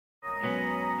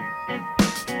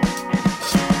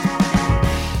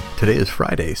Today is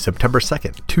Friday, September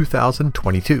 2nd,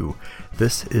 2022.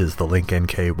 This is the Link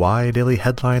NKY Daily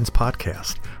Headlines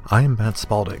Podcast. I'm Matt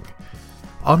Spalding.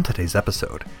 On today's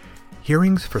episode,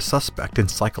 hearings for suspect in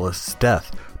cyclist's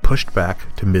death pushed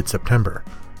back to mid-September.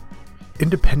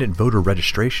 Independent voter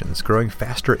registrations growing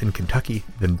faster in Kentucky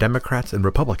than Democrats and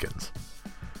Republicans.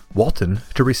 Walton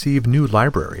to receive new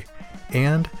library.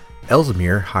 And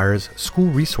Elsmere hires school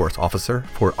resource officer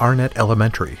for Arnett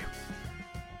Elementary.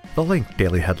 The Link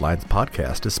Daily Headlines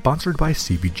podcast is sponsored by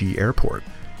CVG Airport.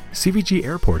 CVG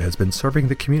Airport has been serving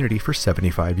the community for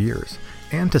 75 years,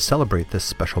 and to celebrate this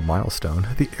special milestone,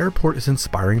 the airport is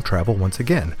inspiring travel once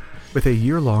again with a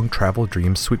year-long Travel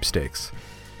Dreams sweepstakes.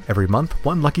 Every month,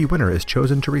 one lucky winner is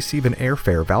chosen to receive an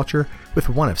airfare voucher with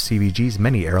one of CVG's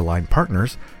many airline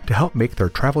partners to help make their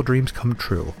travel dreams come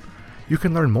true. You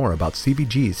can learn more about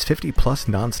CVG's 50-plus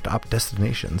nonstop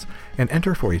destinations and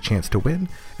enter for a chance to win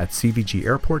at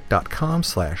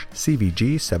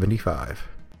cvgairport.com/CVG75.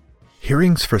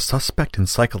 Hearings for suspect in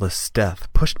cyclist's death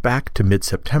pushed back to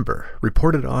mid-September,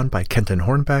 reported on by Kenton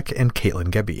Hornbeck and Caitlin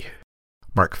Gebbe.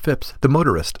 Mark Phipps, the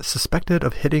motorist suspected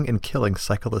of hitting and killing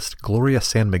cyclist Gloria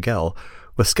San Miguel,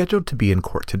 was scheduled to be in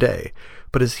court today,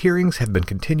 but his hearings have been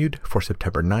continued for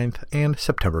September 9th and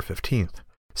September 15th.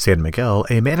 San Miguel,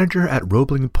 a manager at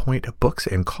Roebling Point Books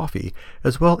and Coffee,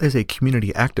 as well as a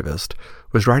community activist,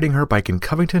 was riding her bike in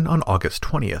Covington on August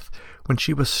 20th when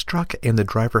she was struck and the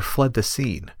driver fled the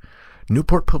scene.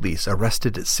 Newport police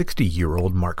arrested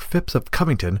 60-year-old Mark Phipps of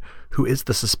Covington, who is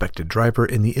the suspected driver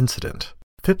in the incident.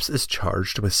 Phipps is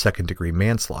charged with second-degree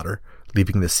manslaughter,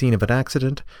 leaving the scene of an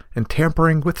accident, and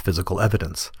tampering with physical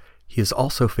evidence. He is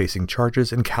also facing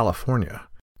charges in California.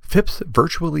 Phipps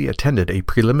virtually attended a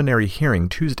preliminary hearing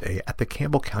Tuesday at the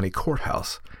Campbell County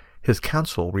Courthouse. His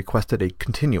counsel requested a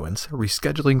continuance,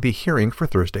 rescheduling the hearing for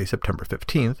Thursday, September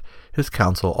 15th. His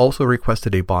counsel also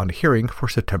requested a bond hearing for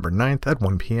September 9th at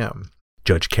 1 p.m.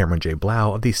 Judge Cameron J.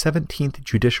 Blau of the 17th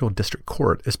Judicial District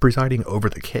Court is presiding over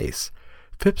the case.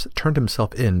 Phipps turned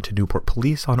himself in to Newport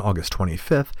Police on August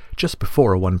 25th, just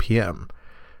before 1 p.m.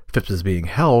 Phipps is being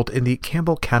held in the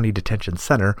Campbell County Detention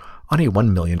Center on a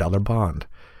 $1 million bond.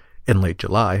 In late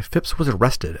July, Phipps was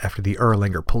arrested after the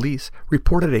Erlanger police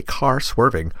reported a car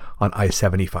swerving on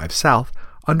I-75 South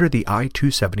under the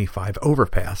I-275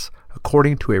 overpass,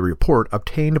 according to a report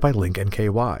obtained by Link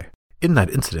NKY. In that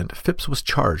incident, Phipps was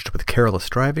charged with careless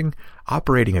driving,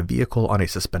 operating a vehicle on a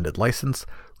suspended license,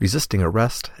 resisting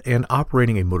arrest, and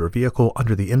operating a motor vehicle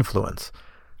under the influence.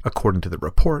 According to the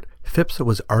report, Phipps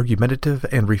was argumentative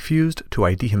and refused to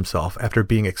ID himself after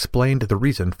being explained the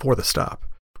reason for the stop.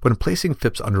 When placing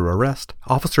Phipps under arrest,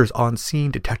 officers on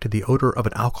scene detected the odor of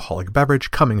an alcoholic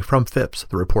beverage coming from Phipps,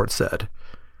 the report said.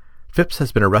 Phipps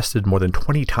has been arrested more than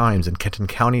 20 times in Kenton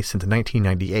County since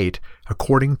 1998,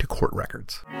 according to court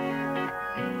records.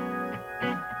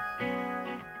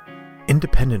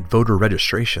 Independent voter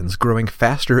registrations growing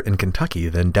faster in Kentucky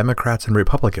than Democrats and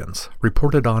Republicans,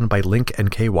 reported on by Link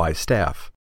NKY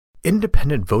staff.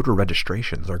 Independent voter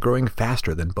registrations are growing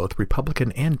faster than both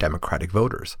Republican and Democratic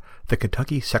voters, the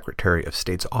Kentucky Secretary of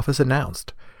State's office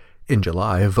announced. In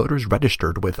July, voters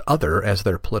registered with other as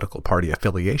their political party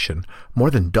affiliation more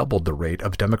than doubled the rate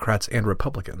of Democrats and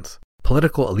Republicans.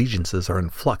 Political allegiances are in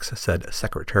flux, said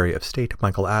Secretary of State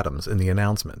Michael Adams in the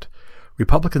announcement.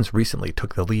 Republicans recently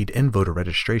took the lead in voter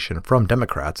registration from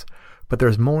Democrats, but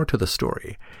there's more to the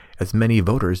story, as many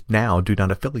voters now do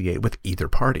not affiliate with either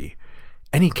party.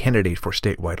 Any candidate for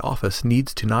statewide office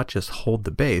needs to not just hold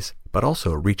the base, but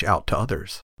also reach out to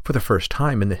others. For the first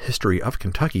time in the history of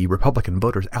Kentucky, Republican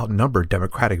voters outnumbered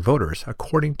Democratic voters,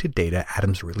 according to data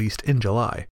Adams released in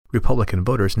July. Republican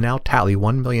voters now tally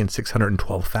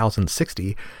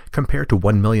 1,612,060 compared to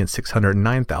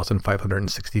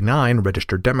 1,609,569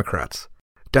 registered Democrats.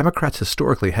 Democrats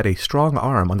historically had a strong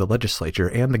arm on the legislature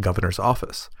and the governor's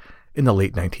office. In the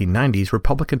late 1990s,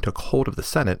 Republicans took hold of the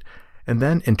Senate, and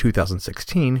then in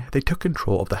 2016, they took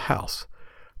control of the House.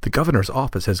 The governor's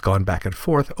office has gone back and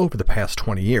forth over the past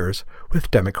 20 years,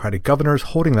 with Democratic governors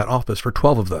holding that office for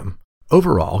 12 of them.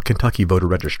 Overall, Kentucky voter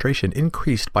registration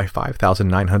increased by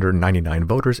 5,999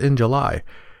 voters in July.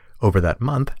 Over that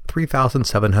month,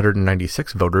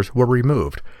 3,796 voters were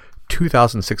removed,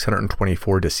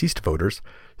 2,624 deceased voters,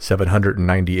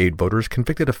 798 voters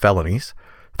convicted of felonies,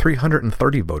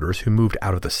 330 voters who moved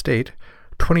out of the state,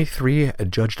 23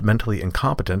 judged mentally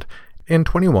incompetent, and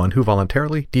 21 who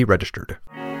voluntarily deregistered.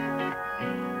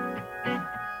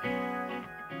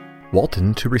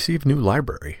 Walton to receive new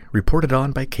library, reported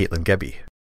on by Caitlin Gebbe.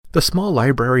 The small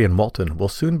library in Walton will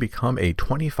soon become a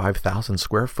 25,000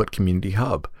 square foot community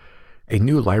hub. A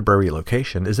new library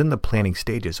location is in the planning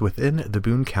stages within the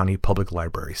Boone County Public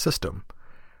Library system.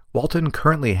 Walton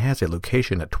currently has a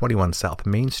location at 21 South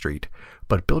Main Street,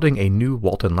 but building a new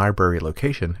Walton library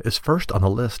location is first on the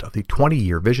list of the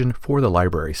 20-year vision for the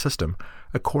library system,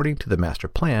 according to the master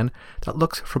plan that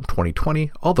looks from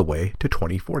 2020 all the way to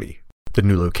 2040. The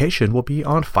new location will be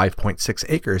on 5.6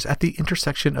 acres at the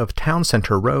intersection of Town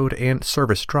Center Road and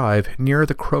Service Drive near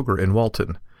the Kroger in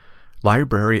Walton.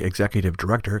 Library Executive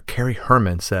Director Carrie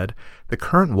Herman said the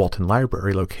current Walton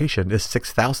Library location is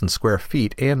 6,000 square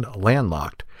feet and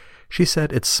landlocked. She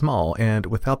said it's small and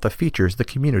without the features the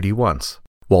community wants.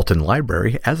 Walton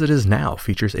Library, as it is now,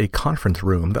 features a conference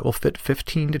room that will fit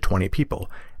 15 to 20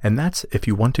 people, and that's if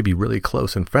you want to be really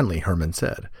close and friendly, Herman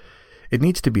said. It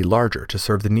needs to be larger to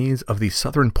serve the needs of the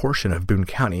southern portion of Boone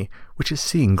County, which is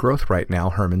seeing growth right now,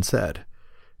 Herman said.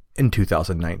 In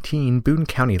 2019, Boone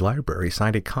County Library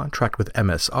signed a contract with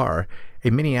MSR, a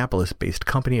Minneapolis-based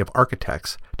company of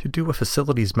architects, to do a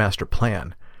facilities master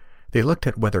plan. They looked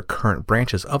at whether current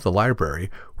branches of the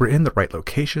library were in the right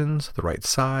locations, the right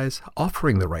size,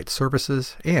 offering the right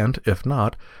services, and, if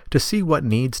not, to see what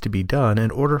needs to be done in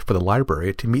order for the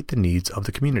library to meet the needs of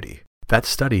the community. That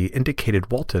study indicated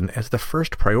Walton as the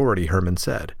first priority, Herman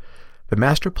said. The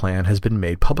master plan has been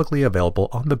made publicly available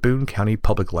on the Boone County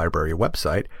Public Library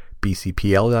website,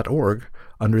 bcpl.org,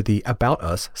 under the About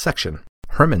Us section.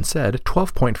 Herman said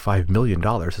 $12.5 million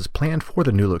is planned for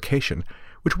the new location,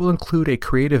 which will include a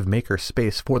creative maker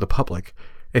space for the public,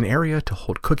 an area to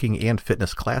hold cooking and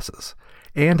fitness classes,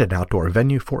 and an outdoor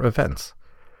venue for events.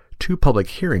 2 public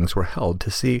hearings were held to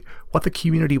see what the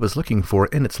community was looking for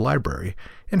in its library,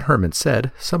 and Herman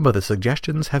said some of the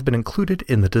suggestions have been included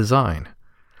in the design.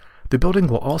 The building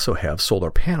will also have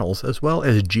solar panels as well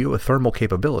as geothermal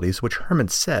capabilities, which Herman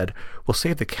said will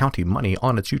save the county money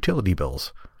on its utility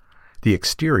bills. The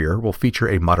exterior will feature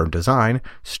a modern design,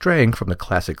 straying from the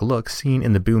classic look seen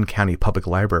in the Boone County Public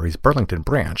Library's Burlington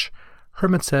branch.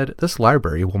 Herman said this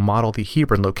library will model the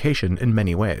Hebron location in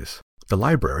many ways. The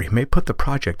library may put the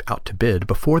project out to bid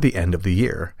before the end of the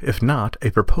year. If not, a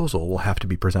proposal will have to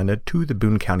be presented to the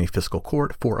Boone County Fiscal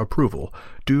Court for approval,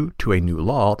 due to a new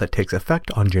law that takes effect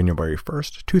on January 1,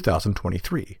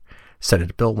 2023.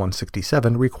 Senate Bill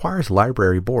 167 requires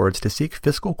library boards to seek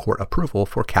fiscal court approval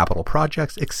for capital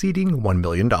projects exceeding $1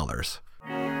 million.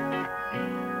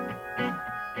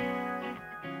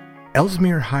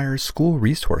 Elsmere hires school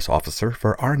resource officer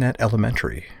for Arnett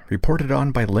Elementary, reported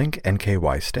on by Link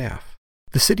NKY staff.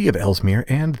 The City of Elsmere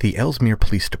and the Elsmere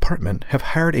Police Department have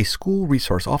hired a school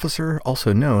resource officer,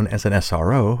 also known as an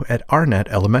SRO, at Arnett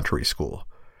Elementary School.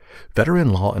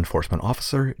 Veteran law enforcement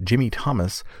officer Jimmy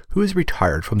Thomas, who is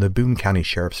retired from the Boone County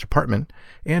Sheriff's Department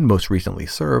and most recently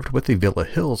served with the Villa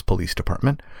Hills Police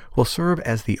Department, will serve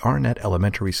as the Arnett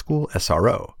Elementary School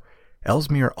SRO.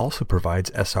 Elsmere also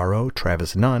provides SRO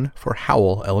Travis Nunn for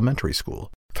Howell Elementary School.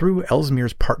 Through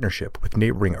Elsmere's partnership with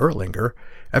neighboring Erlanger,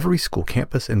 every school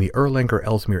campus in the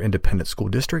Erlanger-Elsmere Independent School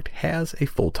District has a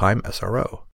full-time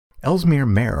SRO. Elsmere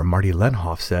Mayor Marty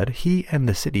Lenhoff said he and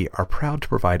the city are proud to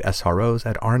provide SROs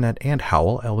at Arnett and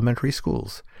Howell elementary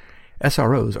schools.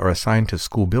 SROs are assigned to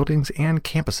school buildings and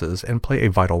campuses and play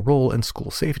a vital role in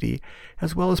school safety,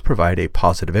 as well as provide a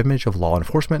positive image of law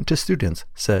enforcement to students,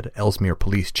 said Elsmere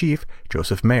Police Chief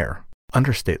Joseph Mayer.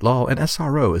 Under state law, an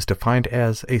SRO is defined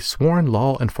as a sworn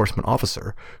law enforcement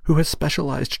officer who has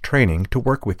specialized training to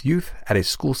work with youth at a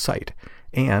school site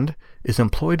and is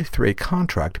employed through a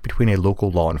contract between a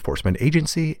local law enforcement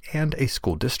agency and a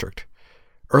school district.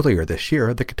 Earlier this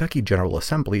year, the Kentucky General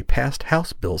Assembly passed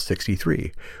House Bill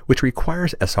 63, which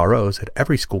requires SROs at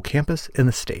every school campus in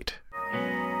the state.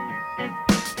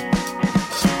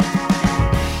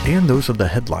 And those are the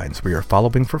headlines we are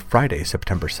following for Friday,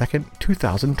 September 2nd,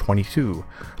 2022.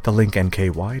 The Link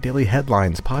NKY Daily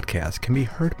Headlines podcast can be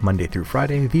heard Monday through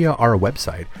Friday via our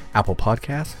website, Apple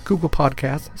Podcasts, Google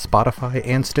Podcasts, Spotify,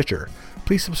 and Stitcher.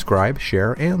 Please subscribe,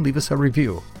 share, and leave us a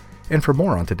review. And for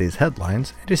more on today's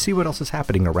headlines, and to see what else is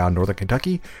happening around Northern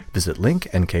Kentucky, visit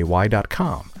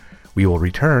linknky.com. We will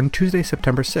return Tuesday,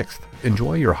 September 6th.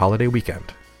 Enjoy your holiday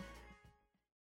weekend.